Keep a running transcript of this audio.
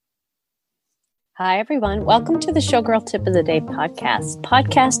Hi, everyone. Welcome to the Showgirl Tip of the Day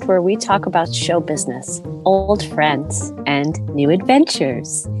podcast where we talk about show business, old friends, and new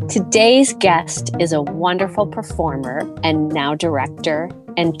adventures. Today's guest is a wonderful performer and now director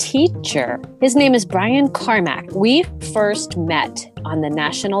and teacher. His name is Brian Carmack. We first met on the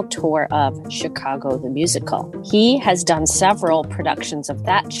national tour of Chicago the Musical. He has done several productions of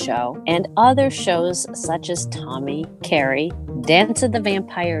that show and other shows such as Tommy, Carrie, Dance of the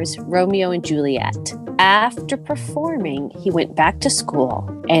Vampires, Romeo and Juliet. After performing, he went back to school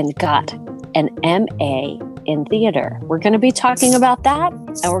and got an MA in theater. We're going to be talking about that,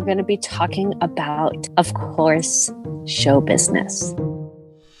 and we're going to be talking about, of course, show business.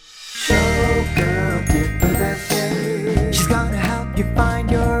 Showgirl Tip of the Day. She's gonna help you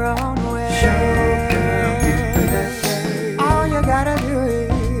find your own way. Showgirl Tip of the Day. All you gotta do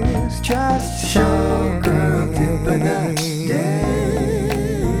is just Showgirl Tip of the Day.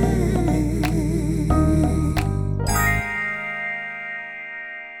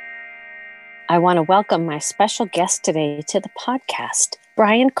 I want to welcome my special guest today to the podcast,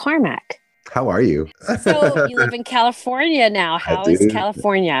 Brian Carmack. How are you? So you live in California now. How is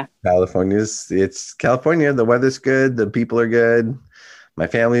California? It's California. The weather's good. The people are good. My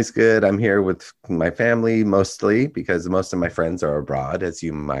family's good. I'm here with my family mostly because most of my friends are abroad, as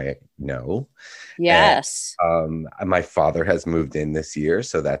you might know. Yes. And, my father has moved in this year,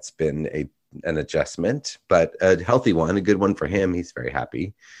 so that's been an adjustment, but a healthy one, a good one for him. He's very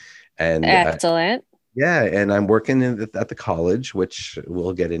happy. And excellent. Yeah, and I'm working at the college, which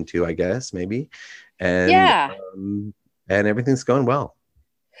we'll get into, I guess, maybe. And and everything's going well.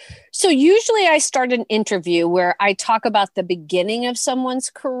 So usually I start an interview where I talk about the beginning of someone's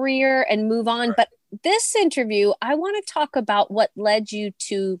career and move on. Right. But this interview, I want to talk about what led you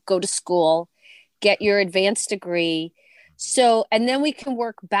to go to school, get your advanced degree. So, and then we can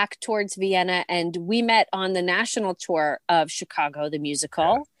work back towards Vienna. And we met on the national tour of Chicago, the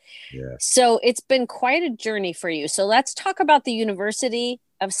musical. Yeah. Yeah. So it's been quite a journey for you. So let's talk about the University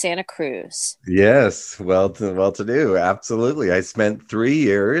of Santa Cruz. Yes, well to do. Absolutely. I spent 3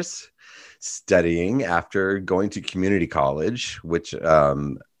 years studying after going to community college, which I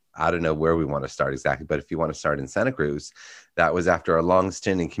don't know where we want to start exactly, but if you want to start in Santa Cruz, that was after a long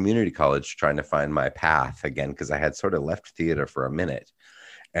stint in community college trying to find my path again, because I had sort of left theater for a minute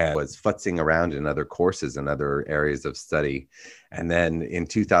and was futzing around in other courses and other areas of study. And then in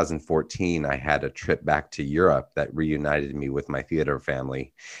 2014, I had a trip back to Europe that reunited me with my theater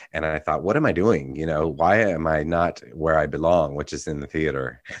family. And I thought, what am I doing? Why am I not where I belong, which is in the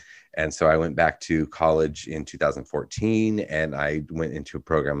theater? And so I went back to college in 2014, and I went into a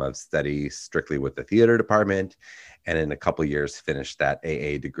program of study strictly with the theater department. And in a couple of years, finished that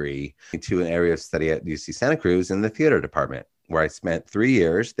AA degree into an area of study at UC Santa Cruz in the theater department, where I spent 3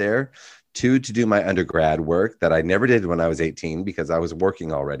 years there, 2 to do my undergrad work that I never did when I was 18 because I was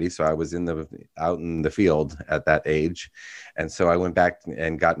working already. So I was out in the field at that age. And so I went back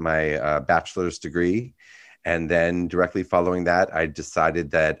and got my bachelor's degree. And then directly following that, I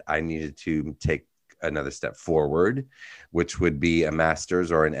decided that I needed to take another step forward, which would be a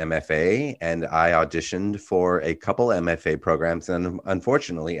master's or an MFA. And I auditioned for a couple MFA programs. And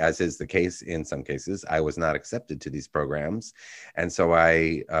unfortunately, as is the case in some cases, I was not accepted to these programs. And so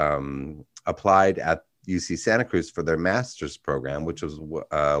I applied at UC Santa Cruz for their master's program, which was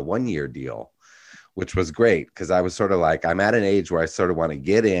a 1-year deal, which was great because I was sort of like, I'm at an age where I sort of want to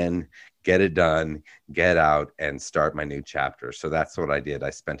get in, get it done, get out, and start my new chapter. So that's what I did. I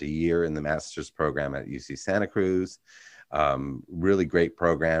spent a year in the master's program at UC Santa Cruz. Really great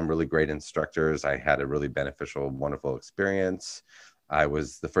program, really great instructors. I had a really beneficial, wonderful experience. I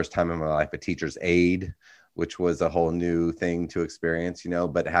was the first time in my life a teacher's aide, which was a whole new thing to experience,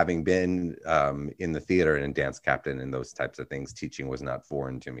 but having been in the theater and dance captain and those types of things, teaching was not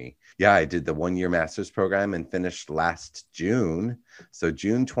foreign to me. Yeah, I did the 1-year master's program and finished last June. So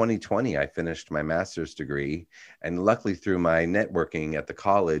June 2020, I finished my master's degree. And luckily through my networking at the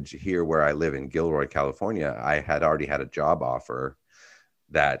college here where I live in Gilroy, California, I had already had a job offer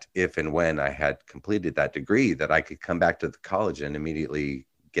that if and when I had completed that degree, that I could come back to the college and immediately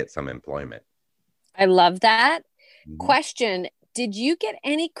get some employment. I love that. Mm-hmm. Question, did you get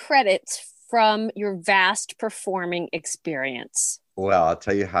any credits from your vast performing experience? Well, I'll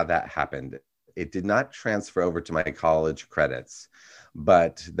tell you how that happened. It did not transfer over to my college credits,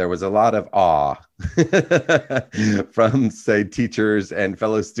 but there was a lot of awe from, say, teachers and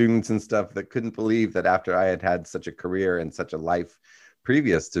fellow students and stuff that couldn't believe that after I had had such a career and such a life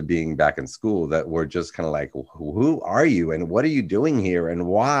previous to being back in school, that were just kind of like, who are you and what are you doing here and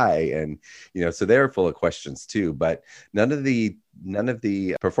why? And, so they're full of questions too, but none of the none of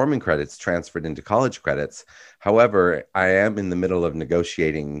the performing credits transferred into college credits. However, I am in the middle of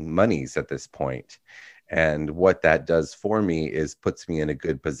negotiating monies at this point. And what that does for me is puts me in a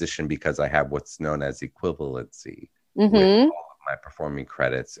good position because I have what's known as equivalency with all of my performing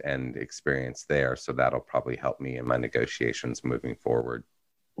credits and experience there. So that'll probably help me in my negotiations moving forward.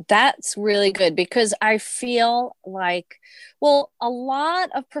 That's really good because I feel like, well, a lot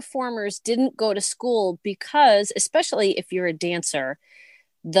of performers didn't go to school because, especially if you're a dancer,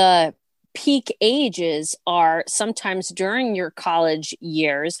 the peak ages are sometimes during your college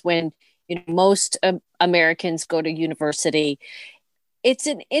years when most Americans go to university. It's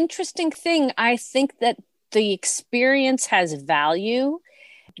an interesting thing. I think that the experience has value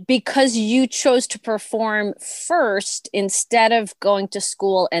because you chose to perform first instead of going to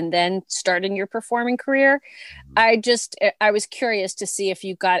school and then starting your performing career. I was curious to see if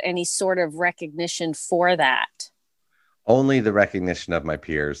you got any sort of recognition for that. Only the recognition of my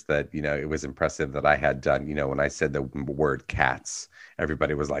peers that, it was impressive that I had done, when I said the word cats,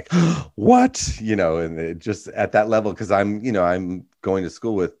 everybody was like, what, and it just at that level, because I'm going to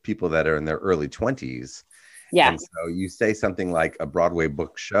school with people that are in their early 20s. Yeah. And so you say something like a Broadway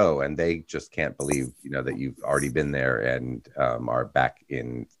book show, and they just can't believe, that you've already been there and are back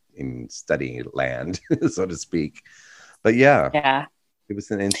in studying land, so to speak. But yeah, it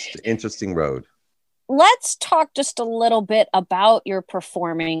was an interesting road. Let's talk just a little bit about your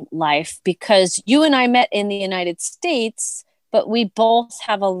performing life, because you and I met in the United States, but we both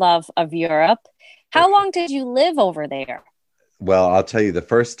have a love of Europe. How long did you live over there? Well, I'll tell you, the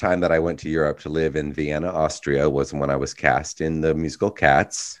first time that I went to Europe to live in Vienna, Austria, was when I was cast in the musical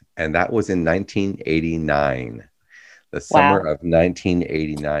Cats, and that was in 1989. The summer of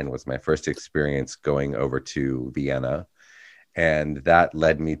 1989 was my first experience going over to Vienna, and that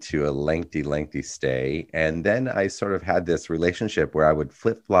led me to a lengthy stay. And then I sort of had this relationship where I would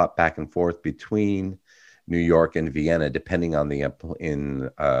flip-flop back and forth between New York and Vienna, depending on the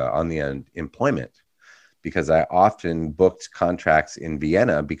employment, because I often booked contracts in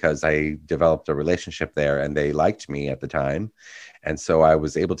Vienna because I developed a relationship there and they liked me at the time. And so I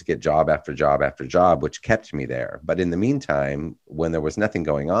was able to get job after job after job, which kept me there. But in the meantime, when there was nothing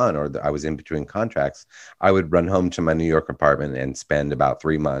going on or I was in between contracts, I would run home to my New York apartment and spend about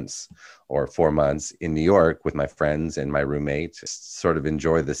 3 months or 4 months in New York with my friends and my roommate, sort of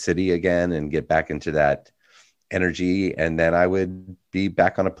enjoy the city again and get back into that energy. And then I would be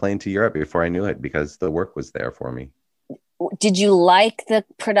back on a plane to Europe before I knew it, because the work was there for me. Did you like the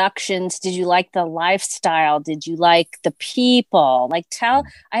productions? Did you like the lifestyle? Did you like the people?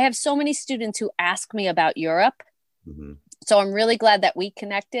 I have so many students who ask me about Europe. Mm-hmm. So I'm really glad that we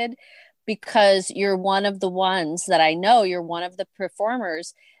connected, because you're one of the ones that I know, you're one of the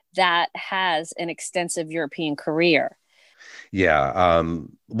performers that has an extensive European career. Yeah.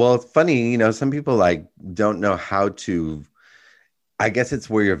 Well, it's funny, some people don't know how to, I guess it's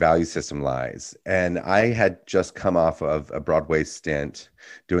where your value system lies. And I had just come off of a Broadway stint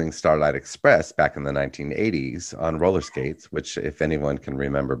doing Starlight Express back in the 1980s on roller skates, which if anyone can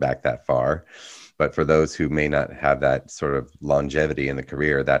remember back that far, but for those who may not have that sort of longevity in the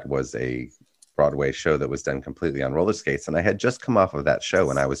career, that was a Broadway show that was done completely on roller skates. And I had just come off of that show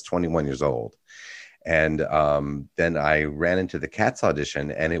when I was 21 years old. And then I ran into the Cats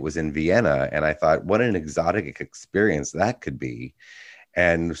audition, and it was in Vienna. And I thought, what an exotic experience that could be.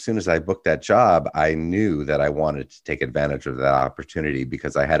 And as soon as I booked that job, I knew that I wanted to take advantage of that opportunity,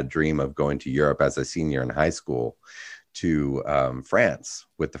 because I had a dream of going to Europe as a senior in high school to France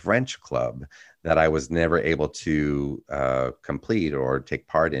with the French club that I was never able to complete or take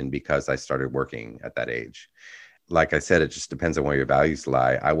part in because I started working at that age. Like I said, it just depends on where your values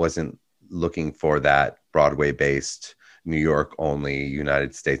lie. I wasn't looking for that Broadway-based, New York only,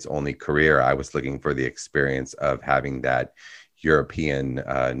 United States only career. I was looking for the experience of having that European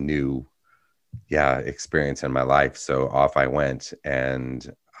new experience in my life. So off I went,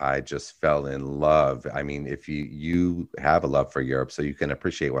 and I just fell in love. I mean, if you have a love for Europe, so you can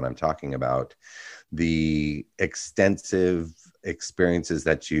appreciate what I'm talking about, the extensive experiences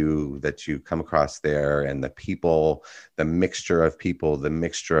that you come across there, and the people, the mixture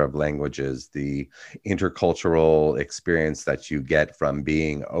of languages, the intercultural experience that you get from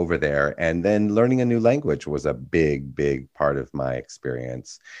being over there. And then learning a new language was a big part of my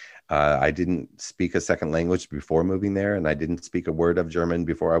experience. I didn't speak a second language before moving there, and I didn't speak a word of German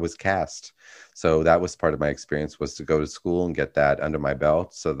before I was cast. So that was part of my experience, was to go to school and get that under my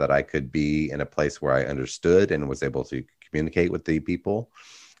belt so that I could be in a place where I understood and was able to communicate with the people.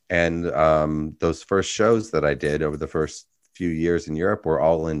 And those first shows that I did over the first few years in Europe were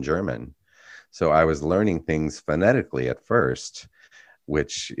all in German. So I was learning things phonetically at first,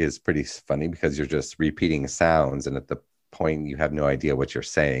 which is pretty funny because you're just repeating sounds. And at the point, you have no idea what you're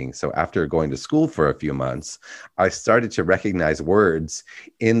saying. So after going to school for a few months, I started to recognize words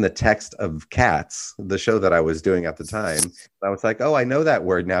in the text of Cats, the show that I was doing at the time. I was like, oh, I know that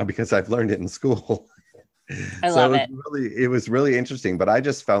word now because I've learned it in school. I love it. It was really interesting, but I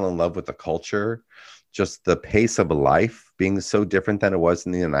just fell in love with the culture, just the pace of life being so different than it was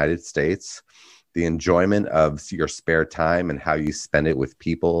in the United States, the enjoyment of your spare time and how you spend it with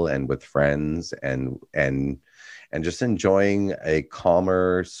people and with friends and just enjoying a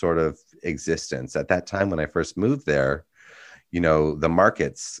calmer sort of existence. At that time, when I first moved there, the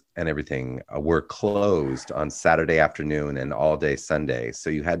markets and everything were closed on Saturday afternoon and all day Sunday. So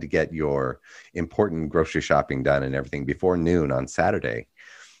you had to get your important grocery shopping done and everything before noon on Saturday.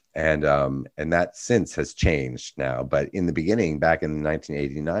 And that since has changed now. But in the beginning, back in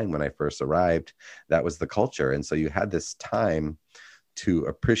 1989, when I first arrived, that was the culture. And so you had this time to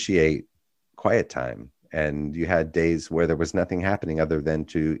appreciate quiet time. And you had days where there was nothing happening other than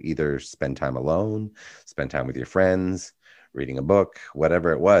to either spend time alone, spend time with your friends, reading a book,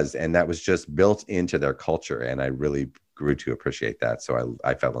 whatever it was. And that was just built into their culture. And I really grew to appreciate that. So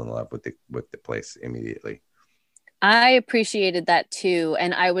I fell in love with the place immediately. I appreciated that too.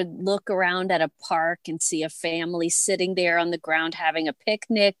 And I would look around at a park and see a family sitting there on the ground having a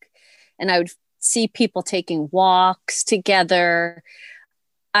picnic. And I would see people taking walks together.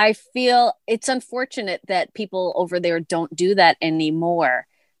 I feel it's unfortunate that people over there don't do that anymore,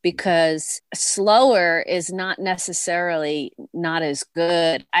 because slower is not necessarily not as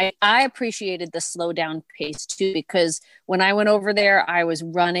good. I appreciated the slow down pace too, because when I went over there, I was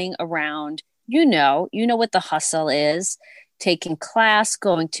running around, you know what the hustle is, taking class,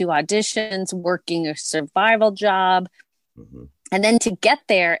 going to auditions, working a survival job. Mm-hmm. And then to get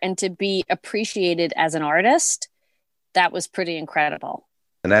there and to be appreciated as an artist, that was pretty incredible.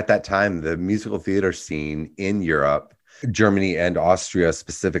 And at that time, the musical theater scene in Europe, Germany and Austria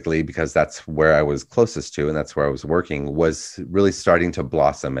specifically, because that's where I was closest to and that's where I was working, was really starting to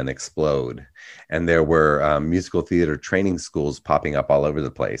blossom and explode. And there were musical theater training schools popping up all over the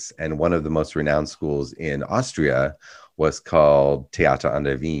place. And one of the most renowned schools in Austria was called Theater an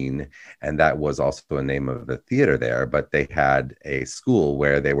der Wien. And that was also a name of the theater there. But they had a school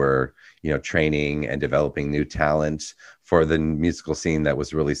where they were, training and developing new talent for the musical scene that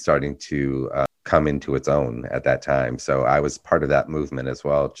was really starting to come into its own at that time. So I was part of that movement as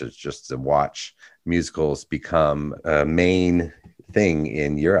well, just to watch musicals become a main thing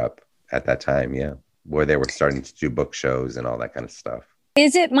in Europe at that time, where they were starting to do book shows and all that kind of stuff.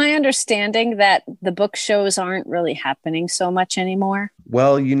 Is it my understanding that the book shows aren't really happening so much anymore?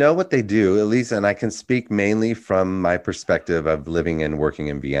 Well, you know what they do, at least, and I can speak mainly from my perspective of living and working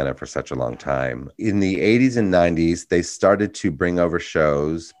in Vienna for such a long time. In the 80s and 90s, they started to bring over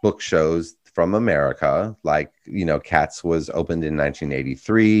shows, book shows from America, like, Cats was opened in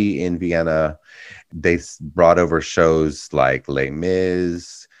 1983 in Vienna. They brought over shows like Les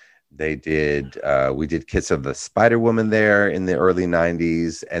Mis. We did Kiss of the Spider Woman there in the early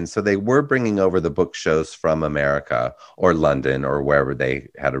 90s. And so they were bringing over the book shows from America or London or wherever they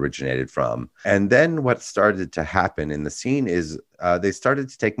had originated from. And then what started to happen in the scene is they started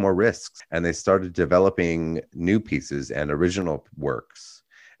to take more risks, and they started developing new pieces and original works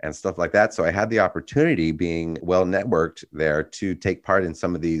and stuff like that. So I had the opportunity, being well networked there, to take part in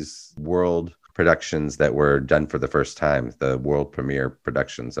some of these world productions that were done for the first time, the world premiere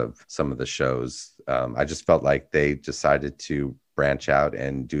productions of some of the shows. I just felt like they decided to branch out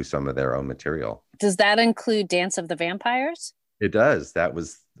and do some of their own material. Does that include Dance of the Vampires? It does. That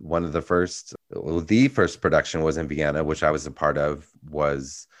was one of the first production was in Vienna, which I was a part of,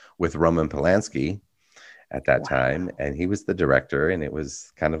 was with Roman Polanski at that time. And he was the director, and it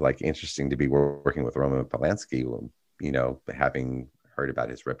was kind of like interesting to be working with Roman Polanski, having heard about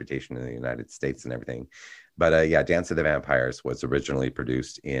his reputation in the United States and everything. But Dance of the Vampires was originally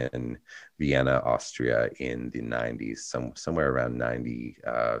produced in Vienna, Austria in the 90s, somewhere around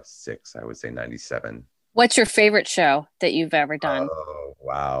 96, I would say 97. What's your favorite show that you've ever done? Oh,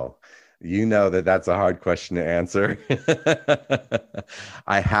 wow. You know that's a hard question to answer.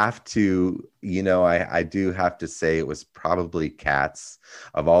 I have to, I do have to say it was probably Cats.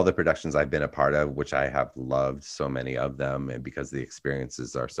 Of all the productions I've been a part of, which I have loved so many of them, and because the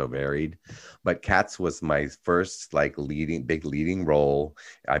experiences are so varied. But Cats was my first big leading role.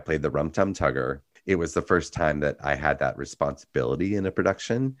 I played the Rum Tum Tugger. It was the first time that I had that responsibility in a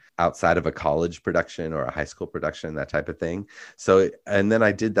production outside of a college production or a high school production, that type of thing. So, and then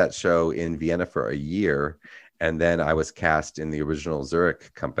I did that show in Vienna for a year. And then I was cast in the original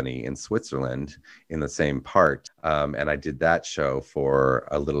Zurich company in Switzerland in the same part. And I did that show for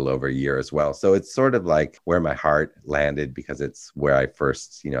a little over a year as well. So it's sort of like where my heart landed, because it's where I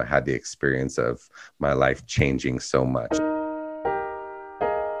first, had the experience of my life changing so much.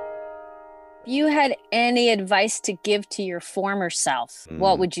 If you had any advice to give to your former self,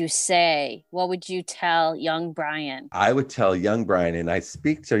 what would you say? What would you tell young Brian? I would tell young Brian, and I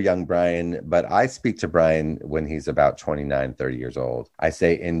speak to young Brian, but I speak to Brian when he's about 29, 30 years old. I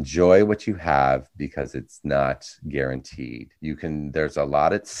say, enjoy what you have, because it's not guaranteed. There's a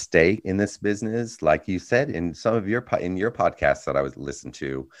lot at stake in this business. Like you said, in some of your podcasts that I was listening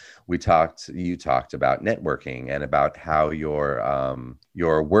to, you talked about networking and about how your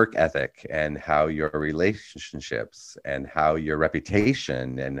work ethic and how your relationships and how your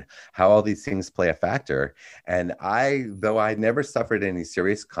reputation and how all these things play a factor. And though I never suffered any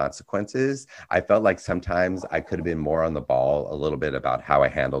serious consequences, I felt like sometimes I could have been more on the ball a little bit about how I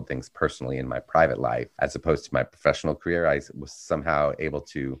handled things personally in my private life, as opposed to my professional career. I was somehow able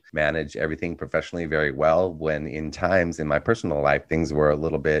to manage everything professionally very well, when in times in my personal life, things were a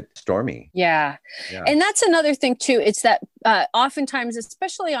little bit stormy. Yeah. And that's another thing too. It's that oftentimes,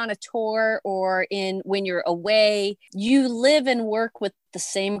 especially on a tour or when you're away, you live and work with the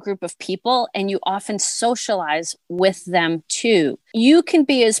same group of people, and you often socialize with them too. You can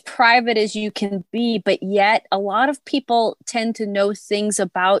be as private as you can be, but yet a lot of people tend to know things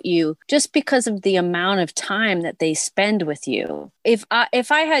about you just because of the amount of time that they spend with you. If I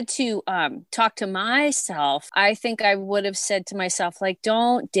had to talk to myself, I think I would have said to myself, like,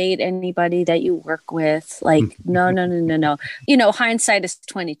 don't date anybody that you work with. Like, no. Hindsight is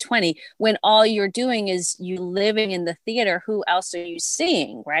 2020. When all you're doing is you living in the theater, who else are you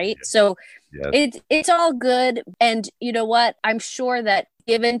seeing, right? Yes. So it's all good. And you know what? I'm sure that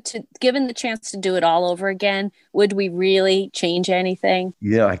given the chance to do it all over again, would we really change anything?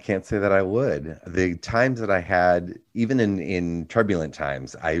 I can't say that I would. The times that I had, even in turbulent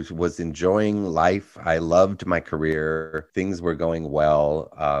times, I was enjoying life. I loved my career. Things were going well.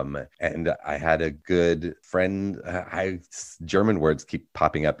 And I had a good friend. German words keep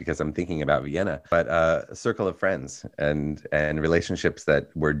popping up because I'm thinking about Vienna, but a circle of friends and relationships that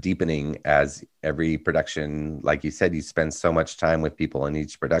were deepening as every production. Like you said, you spend so much time with people in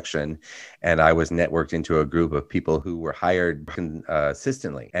each production. And I was networked into a group of people who were hired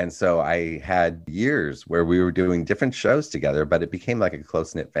consistently. And so I had years where we were doing different shows together, but it became like a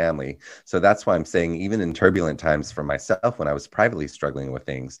close-knit family. So that's why I'm saying, even in turbulent times for myself, when I was privately struggling with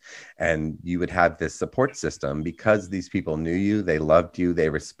things, and you would have this support system because these people knew you, they loved you, they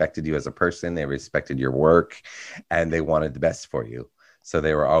respected you as a person, they respected your work, and they wanted the best for you. So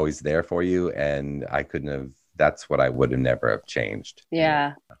they were always there for you. And that's what I would have never have changed.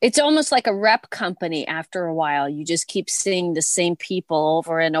 Yeah. It's almost like a rep company. After a while, you just keep seeing the same people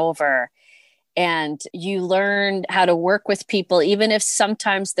over and over. And you learn how to work with people, even if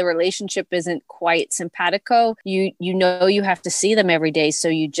sometimes the relationship isn't quite simpatico. You have to see them every day, so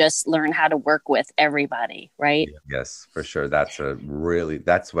you just learn how to work with everybody, right? Yes, for sure. That's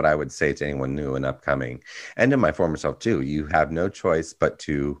what I would say to anyone new and upcoming, and to my former self too. You have no choice but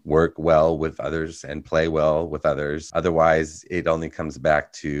to work well with others and play well with others. Otherwise, it only comes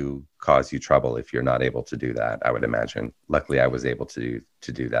back to cause you trouble if you're not able to do that, I would imagine. Luckily, I was able to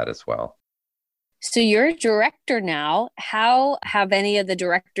do that as well. So you're a director now. How have any of the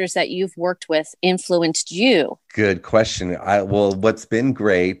directors that you've worked with influenced you? Good question. What's been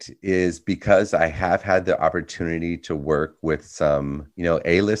great is because I have had the opportunity to work with some,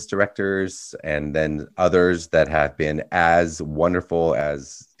 A-list directors, and then others that have been as wonderful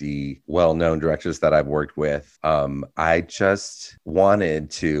as the well-known directors that I've worked with. I just wanted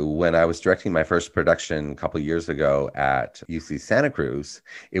to, when I was directing my first production a couple of years ago at UC Santa Cruz,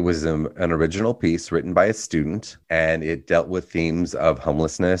 it was an original piece written by a student, and it dealt with themes of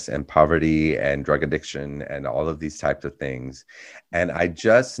homelessness and poverty and drug addiction and all of these types of things. And I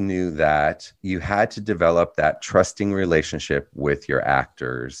just knew that you had to develop that trusting relationship with your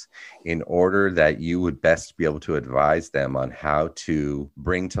actors in order that you would best be able to advise them on how to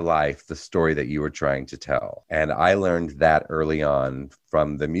bring to life the story that you were trying to tell. And I learned that early on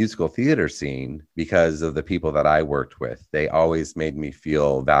from the musical theater scene because of the people that I worked with. They always made me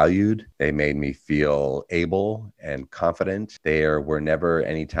feel valued. They made me feel able and confident. There were never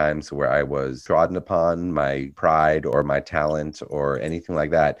any times where I was trodden upon my pride or my talent or anything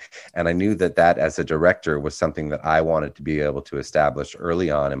like that. And I knew that as a director was something that I wanted to be able to establish early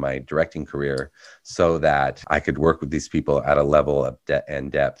on in my directing career so that I could work with these people at a level of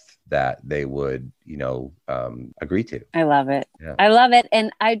and depth that they would, agree to. I love it. Yeah. I love it.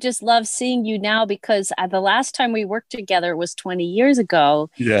 And I just love seeing you now because the last time we worked together was 20 years ago.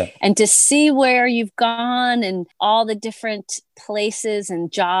 Yeah. And to see where you've gone and all the different places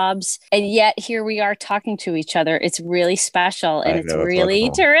and jobs. And yet here we are talking to each other. It's really special and it's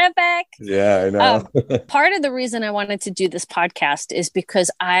really terrific. Yeah, I know. Part of the reason I wanted to do this podcast is because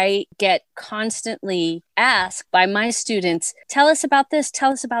I get constantly asked by my students, tell us about this,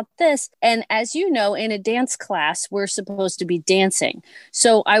 tell us about this. And as you know, in a dance class, we're supposed to be dancing.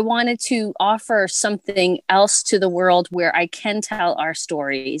 So I wanted to offer something else to the world where I can tell our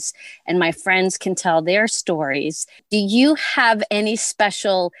stories and my friends can tell their stories. Do you have any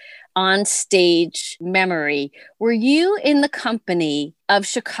special on stage memory? Were you in the company of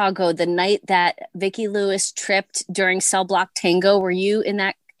Chicago the night that Vicki Lewis tripped during Cell Block Tango? Were you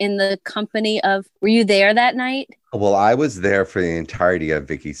were you there that night? Well, I was there for the entirety of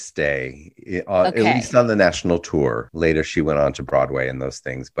Vicky's stay, at least on the national tour. Later, she went on to Broadway and those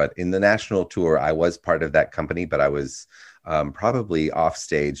things. But in the national tour, I was part of that company, but I was probably off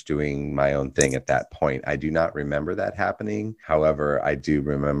stage doing my own thing at that point. I do not remember that happening. However, I do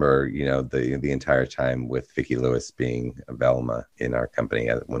remember, the entire time with Vicki Lewis being Velma in our company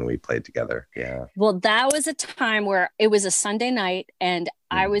when we played together. Yeah. Well, that was a time where it was a Sunday night and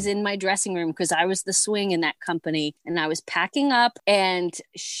I was in my dressing room because I was the swing in that company and I was packing up and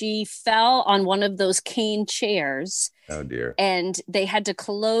she fell on one of those cane chairs. Oh dear. And they had to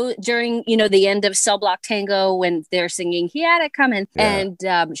close during, the end of Cell Block Tango when they're singing, he had it coming. Yeah.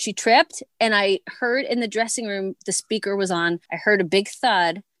 And she tripped and I heard in the dressing room, the speaker was on, I heard a big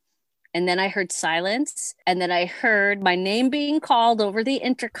thud. And then I heard silence. And then I heard my name being called over the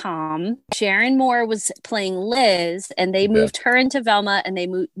intercom. Sharon Moore was playing Liz and they moved her into Velma and they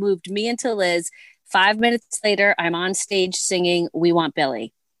moved me into Liz. 5 minutes later, I'm on stage singing We Want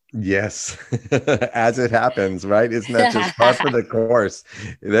Billy. Yes, as it happens, right? Isn't that just par for the course?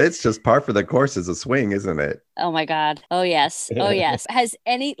 It's just par for the course as a swing, isn't it? Oh my God. Oh yes. Oh yes. Has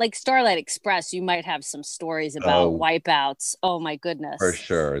any, like Starlight Express, you might have some stories about wipeouts. Oh my goodness. For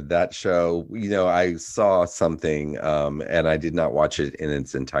sure. That show, I saw something and I did not watch it in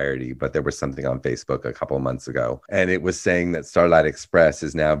its entirety, but there was something on Facebook a couple of months ago. And it was saying that Starlight Express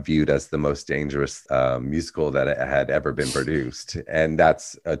is now viewed as the most dangerous musical that had ever been produced. And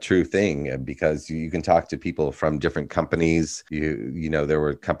that's a true thing because you can talk to people from different companies. There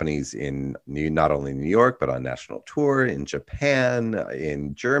were companies in not only New York, but on national tour in Japan,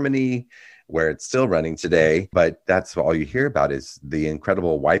 in Germany, where it's still running today. But that's all you hear about is the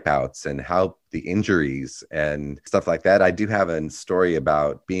incredible wipeouts and how the injuries and stuff like that. I do have a story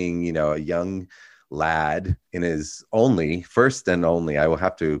about being, a young lad in his first and only, I will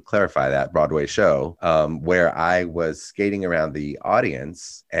have to clarify that, Broadway show, where I was skating around the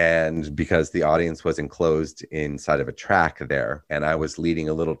audience. And because the audience was enclosed inside of a track there, and I was leading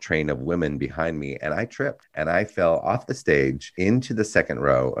a little train of women behind me, and I tripped and I fell off the stage into the second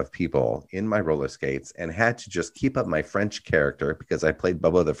row of people in my roller skates and had to just keep up my French character because I played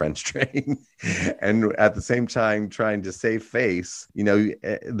Bubba the French Train. And at the same time, trying to save face,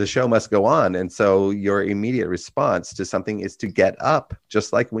 the show must go on. And so your immediate response to something is to get up.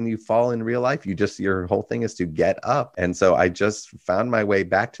 Just like when you fall in real life, your whole thing is to get up. And so I just found my way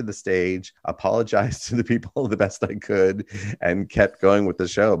back to the stage, apologized to the people the best I could, and kept going with the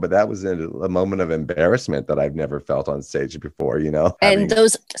show. But that was a moment of embarrassment that I've never felt on stage before, And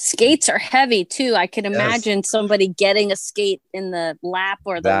those skates are heavy too. I can imagine somebody getting a skate in the lap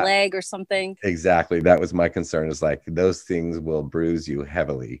or the leg or something. Exactly. That was my concern, is like those things will bruise you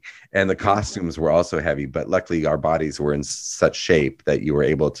heavily. And the costumes were also heavy, but luckily our bodies were in such shape that you were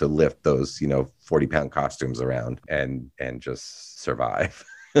able to lift those, 40-pound costumes around and just survive.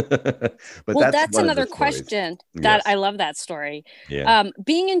 But that's another question that I love that story. Yeah.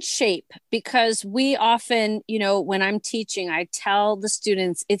 Being in shape, because we often, when I'm teaching, I tell the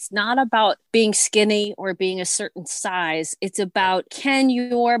students, it's not about being skinny or being a certain size. It's about, can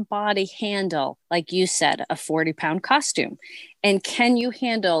your body handle, like you said, a 40-pound costume? And can you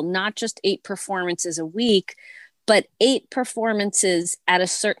handle not just 8 performances a week, but 8 performances at a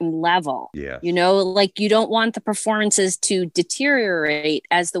certain level? Yeah. Like you don't want the performances to deteriorate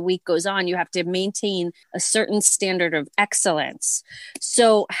as the week goes on. You have to maintain a certain standard of excellence.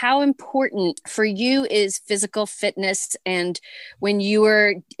 So how important for you is physical fitness? And when you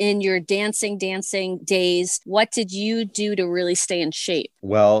were in your dancing days, what did you do to really stay in shape?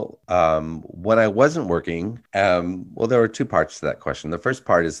 Well, when I wasn't working, there were 2 parts to that question. The first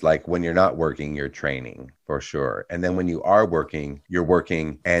part is like when you're not working, you're training for sure. And then when you are working, you're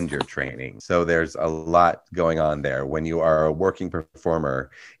working and you're training. So there's a lot going on there. When you are a working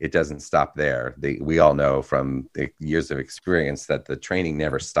performer, it doesn't stop there. We all know from the years of experience that the training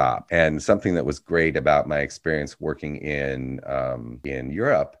never stopped. And something that was great about my experience working in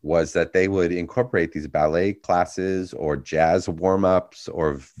Europe was that they would incorporate these ballet classes or jazz warm-ups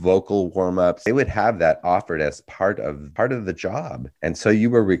or vocal warm-ups. They would have that offered as part of the job. And so you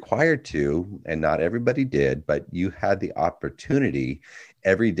were required to, and not everybody did, but you had the opportunity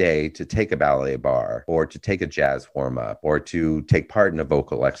every day to take a ballet bar or to take a jazz warm-up or to take part in a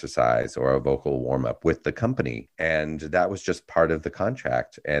vocal exercise or a vocal warm-up with the company. And that was just part of the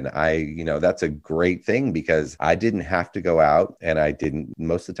contract. And that's a great thing because I didn't have to go out, and I didn't,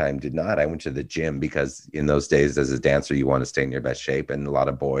 most of the time did not. I went to the gym because in those days as a dancer, you want to stay in your best shape. And a lot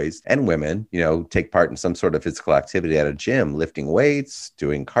of boys and women, take part in some sort of physical activity at a gym, lifting weights,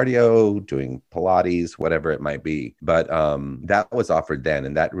 doing cardio, doing Pilates, whatever it might be. But that was offered then.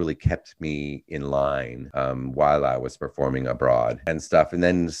 And that really kept me in line while I was performing abroad and stuff. And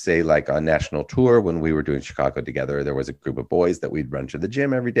then say like on national tour, when we were doing Chicago together, there was a group of boys that we'd run to the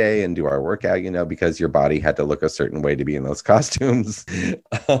gym every day and do our workout, because your body had to look a certain way to be in those costumes.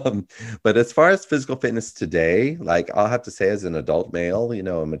 But as far as physical fitness today, like I'll have to say as an adult male,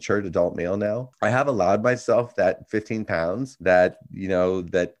 a matured adult male now, I have allowed myself that 15 pounds that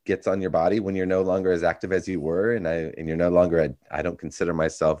gets on your body when you're no longer as active as you were. And you're no longer, I don't consider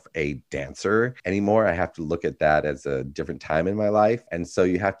myself a dancer anymore. I have to look at that as a different time in my life. And so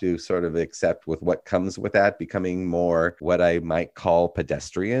you have to sort of accept with what comes with that, becoming more what I might call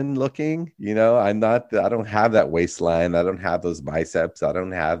pedestrian looking. I don't have that waistline. I don't have those biceps. I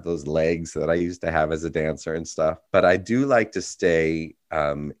don't have those legs that I used to have as a dancer and stuff. But I do like to stay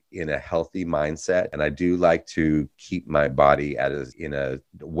in a healthy mindset. And I do like to keep my body in a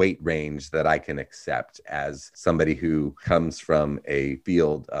weight range that I can accept as somebody who comes from a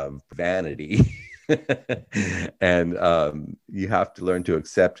field of vanity. And you have to learn to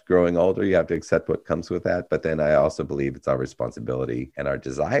accept growing older. You have to accept what comes with that. But then I also believe it's our responsibility and our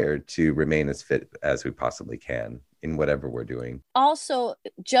desire to remain as fit as we possibly can in whatever we're doing. Also,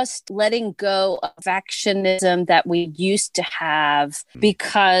 just letting go of perfectionism that we used to have,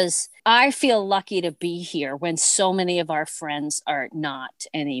 because I feel lucky to be here when so many of our friends are not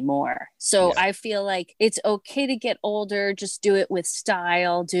anymore. So yeah. I feel like it's okay to get older, just do it with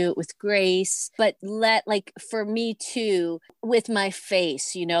style, do it with grace, but for me too, with my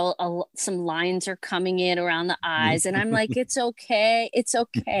face, some lines are coming in around the eyes and I'm like, it's okay.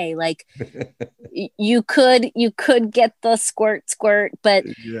 Like you could get the squirt, but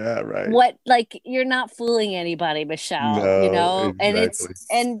yeah, right. What, you're not fooling anybody, Michelle, no, exactly.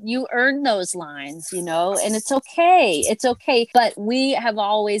 And you earn those lines, and it's okay. But we have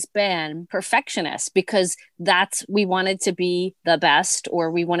always been perfectionists because we wanted to be the best, or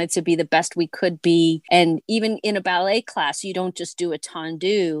we wanted to be the best we could be. And even in a ballet class, you don't just do a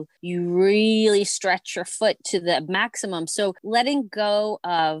tendu, you really stretch your foot to the maximum. So letting go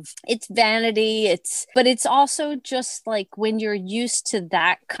of it's vanity, but it's also just like when you're used to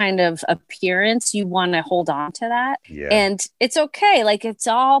that kind of appearance, you want to hold on to that. Yeah. And it's okay. It's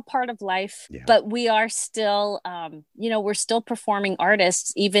all part of life, yeah. But we are still, we're still performing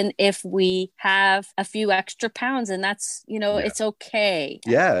artists, even if we have a few extra pounds, and that's, yeah. It's okay.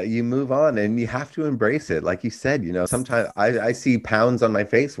 Yeah. You move on and you have to embrace it. Like you said, sometimes I see pounds on my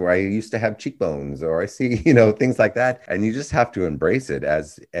face where I used to have cheekbones, or I see, things like that. And you just have to embrace it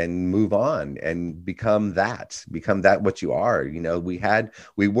and move on and become that what you are.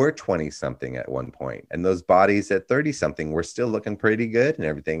 We were 20 something at one point, and those bodies at 30 something were still looking pretty good and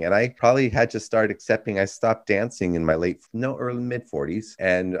everything. And I probably had to start accepting, I stopped dancing in my early mid 40s.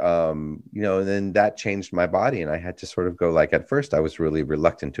 And, and then that changed my body. And I had to sort of go, at first I was really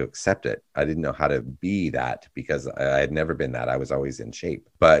reluctant to accept it. I didn't know how to be that because I had never been that. I was always in shape,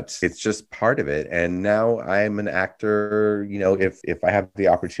 but it's just part of it. And now I'm an actor. If I have the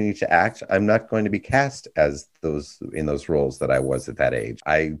opportunity to act, I'm not going to be cast as in those roles that I was at that age.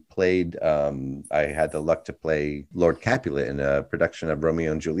 I played, I had the luck to play Lord Capulet in a production of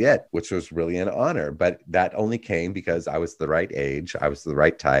Romeo and Juliet, which was really an honor. But that only came because I was the right age. I was the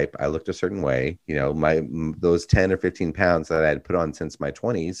right type. I looked a certain way. Those 10 or 15 pounds that I had put on since my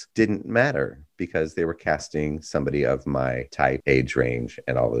 20s didn't matter, because they were casting somebody of my type, age range,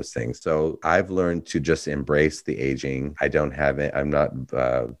 and all those things. So I've learned to just embrace the aging. I don't have it.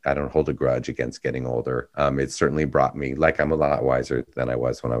 I don't hold a grudge against getting older. It certainly brought me, like, I'm a lot wiser than I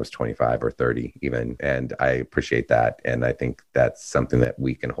was when I was 25 or 30 even. And I appreciate that. And I think that's something that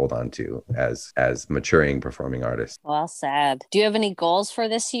we can hold on to as maturing performing artists. Well said. Do you have any goals for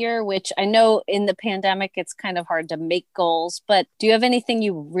this year? Which I know in the pandemic, it's kind of hard to make goals, but do you have anything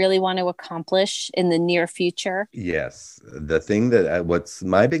you really want to accomplish in the near future? Yes. The thing that what's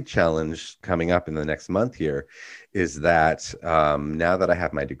my big challenge coming up in the next month here is that now that I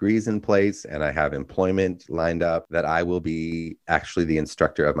have my degrees in place and I have employment lined up, that I will be actually the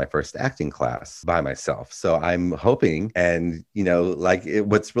instructor of my first acting class by myself. So I'm hoping, and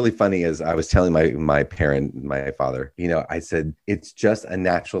what's really funny is I was telling my father, I said, it's just a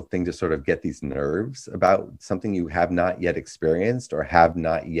natural thing to sort of get these nerves about something you have not yet experienced or have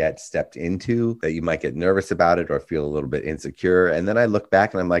not yet stepped into, that you might get nervous about it or feel a little bit insecure. And then I look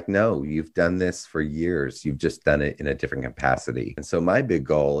back and I'm like, no, you've done this for years. You've just done it in a different capacity. And so my big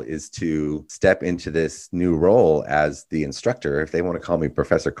goal is to step into this new role as the instructor. If they want to call me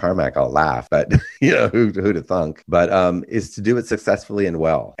Professor Carmack, I'll laugh, but who'd have thunk, but is to do it successfully and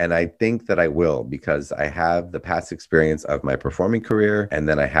well. And I think that I will, because I have the past experience of my performing career. And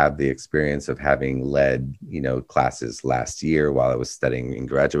then I have the experience of having led, classes last year while I was studying in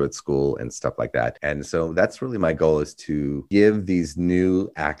graduate school and stuff like that. And so that's really my goal, is to give these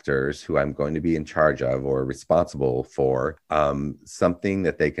new actors who I'm going to be in charge of or responsible for something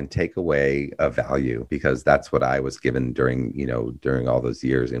that they can take away of value, because that's what I was given during all those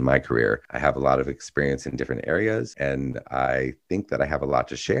years in my career. I have a lot of experience in different areas, and I think that I have a lot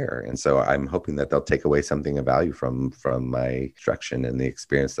to share. And so I'm hoping that they'll take away something of value from my instruction and the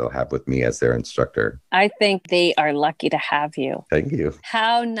experience they'll have with me as their instructor. I think they are lucky to have you. Thank you.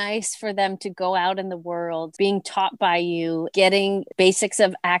 How nice for them to go out in the world, being taught by you, getting basics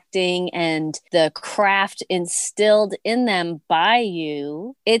of acting and the craft instilled in them by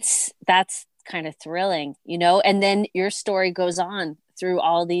you. That's kind of thrilling, and then your story goes on through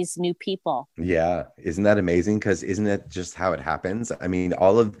all these new people. Yeah. Isn't that amazing? Because isn't it just how it happens? I mean,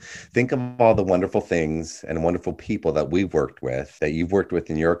 think of all the wonderful things and wonderful people that we've worked with, that you've worked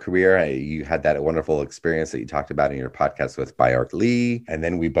with in your career. You had that wonderful experience that you talked about in your podcast with Bayard Lee. And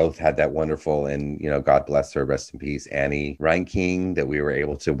then we both had that wonderful, and, God bless her, rest in peace, Annie Reinking, that we were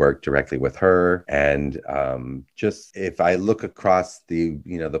able to work directly with her. And just if I look across the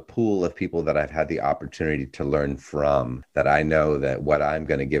pool of people that I've had the opportunity to learn from, that I know that what I'm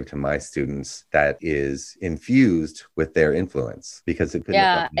going to give to my students that is infused with their influence, because it couldn't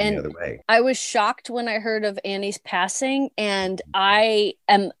have happened any other way. I was shocked when I heard of Annie's passing, and I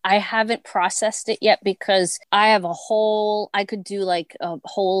haven't processed it yet, because I could do like a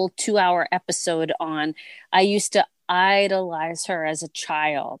whole 2-hour episode on, I used to idolize her as a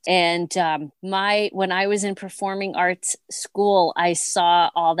child. And when I was in performing arts school, I saw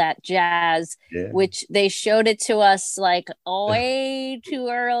all that jazz, which they showed it to us like way too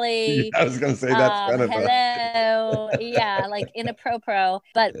early. I was going to say that's kind of hello. Yeah, like in a pro.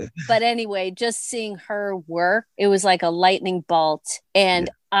 But anyway, just seeing her work, it was like a lightning bolt. And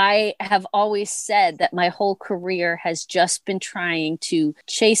I have always said that my whole career has just been trying to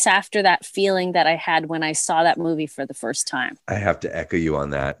chase after that feeling that I had when I saw that movie for the first time. I have to echo you on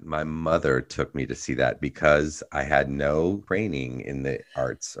that. My mother took me to see that, because I had no training in the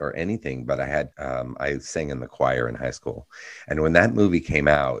arts or anything, but I sang in the choir in high school. And when that movie came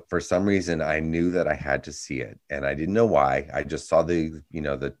out, for some reason, I knew that I had to see it. And I didn't know why. I just saw the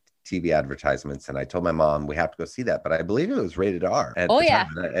TV advertisements, and I told my mom, we have to go see that. But I believe it was rated R. It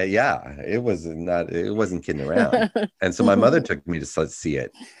wasn't kidding around. And so my mother took me to see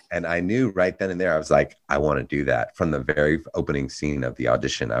it. And I knew right then and there, I was like, I want to do that. From the very opening scene of the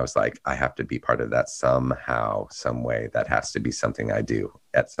audition, I was like, I have to be part of that somehow, some way. That has to be something I do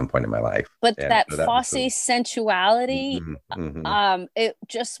at some point in my life. But that Fosse sensuality, it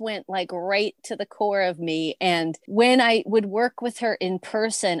just went like right to the core of me. And when I would work with her in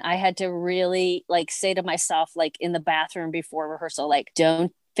person, I had to really like say to myself, like in the bathroom before rehearsal, like,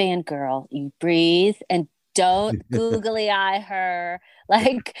 don't fangirl, you breathe and don't googly eye her,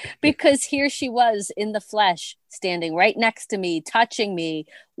 like, because here she was in the flesh, standing right next to me, touching me,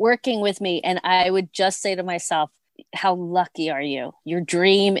 working with me. And I would just say to myself, how lucky are you? Your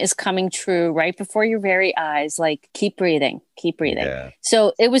dream is coming true right before your very eyes. Like, keep breathing. Yeah.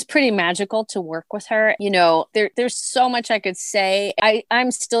 So it was pretty magical to work with her. There's so much I could say.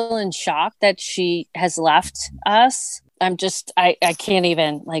 I'm still in shock that she has left us. I can't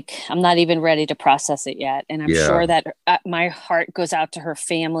even, like, I'm not even ready to process it yet. And I'm sure that my heart goes out to her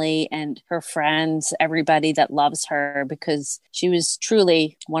family and her friends, everybody that loves her, because she was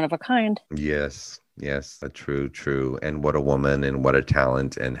truly one of a kind. Yes. Yes, a true. And what a woman and what a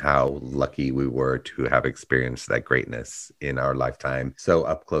talent, and how lucky we were to have experienced that greatness in our lifetime. So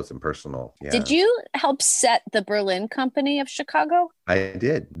up close and personal. Yeah. Did you help set the Berlin Company of Chicago? I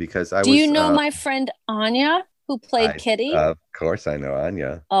did, because Do you know my friend Anya, who played Kitty? Of course, I know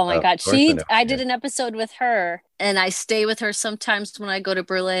Anya. Oh my God. I did an episode with her, and I stay with her sometimes when I go to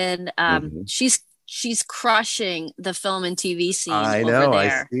Berlin. She's crushing the film and TV scene. I know. Over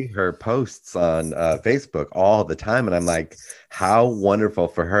there. I see her posts on Facebook all the time, and I'm like, how wonderful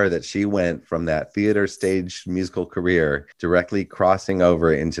for her that she went from that theater stage musical career directly crossing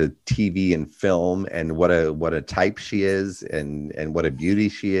over into TV and film, and what a type she is, and what a beauty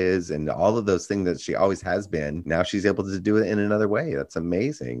she is, and all of those things that she always has been. Now she's able to do it in another way. That's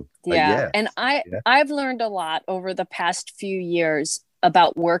amazing. Yeah. And I've learned a lot over the past few years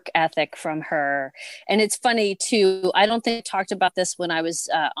about work ethic from her. And it's funny too. I don't think I talked about this when I was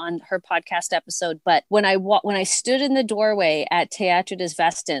on her podcast episode, but when I stood in the doorway at Teatro des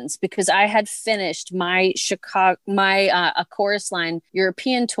Westens, because I had finished my a chorus line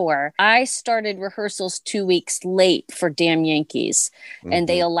European tour, I started rehearsals 2 weeks late for Damn Yankees. And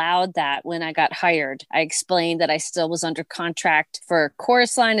they allowed that when I got hired. I explained that I still was under contract for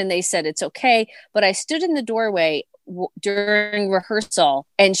chorus line, and they said it's okay. But I stood in the doorway during rehearsal,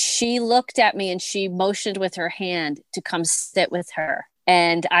 and she looked at me and she motioned with her hand to come sit with her.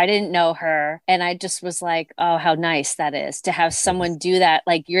 And I didn't know her. And I just was like, oh, how nice that is to have someone do that.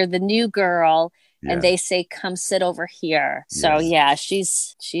 Like, you're the new girl. Yeah. And they say, come sit over here. So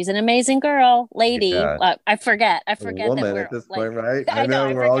she's an amazing girl, lady. Yeah. I forget a woman that we're at this point, right? I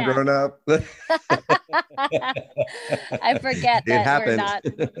know we're all grown up. I forget that happened.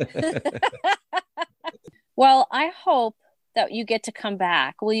 We're not. Well, I hope that you get to come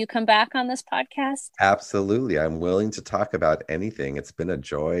back. Will you come back on this podcast? Absolutely. I'm willing to talk about anything. It's been a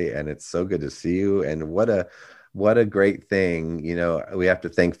joy, and it's so good to see you. And what a great thing. You know, we have to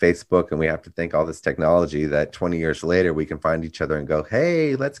thank Facebook, and we have to thank all this technology that 20 years later we can find each other and go,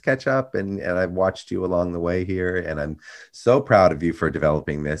 hey, let's catch up. And I've watched you along the way here. And I'm so proud of you for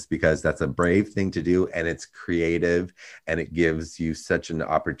developing this, because that's a brave thing to do, and it's creative, and it gives you such an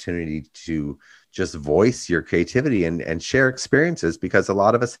opportunity to just voice your creativity and share experiences, because a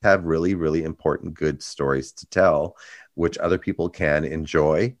lot of us have really, really important, good stories to tell, which other people can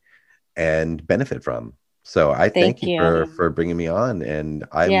enjoy and benefit from. So I thank you for bringing me on, and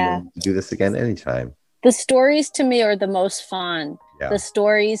I will do this again anytime. The stories to me are the most fun. Yeah. The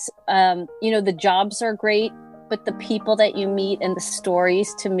stories, the jobs are great, but the people that you meet and the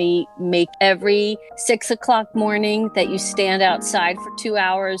stories, to me, make every 6 o'clock morning that you stand outside for 2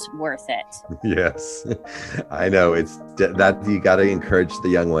 hours worth it. Yes, I know. It's that you got to encourage the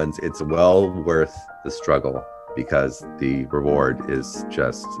young ones. It's well worth the struggle, because the reward is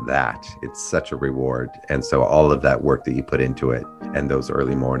just that. It's such a reward. And so all of that work that you put into it, and those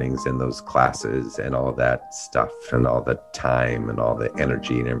early mornings and those classes and all that stuff and all the time and all the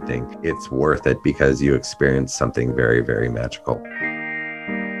energy and everything, it's worth it, because you experience something very, very magical.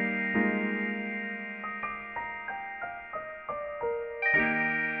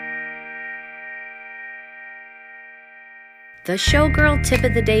 The Showgirl Tip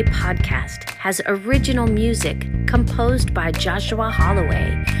of the Day podcast has original music composed by Joshua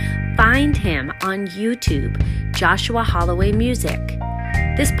Holloway. Find him on YouTube, Joshua Holloway Music.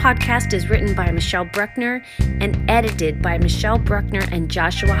 This podcast is written by Michelle Bruckner and edited by Michelle Bruckner and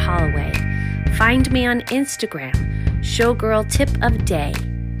Joshua Holloway. Find me on Instagram, Showgirl Tip of Day.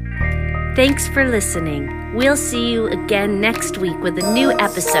 Thanks for listening. We'll see you again next week with a new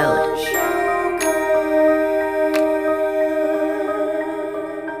episode.